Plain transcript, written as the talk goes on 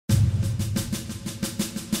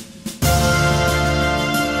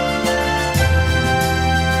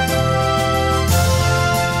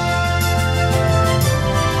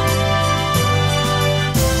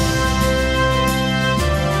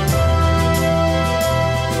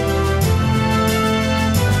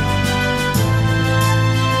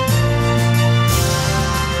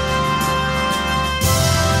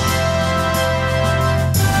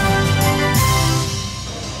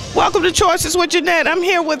Welcome to Choices with Jeanette. I'm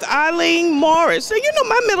here with Eileen Morris. So you know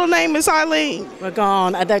my middle name is Eileen. We're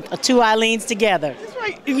going two Eileens together. That's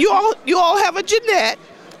right. And you all have a Jeanette,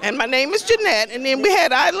 and my name is Jeanette, and then we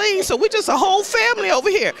had Eileen, so we're just a whole family over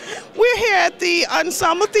here. We're here at the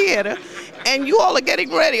Ensemble Theater, and you all are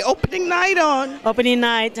getting ready. Opening night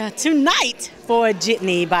tonight for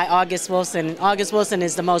Jitney by August Wilson. August Wilson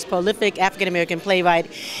is the most prolific African-American playwright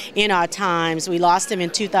in our times. We lost him in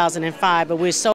 2005, but we're so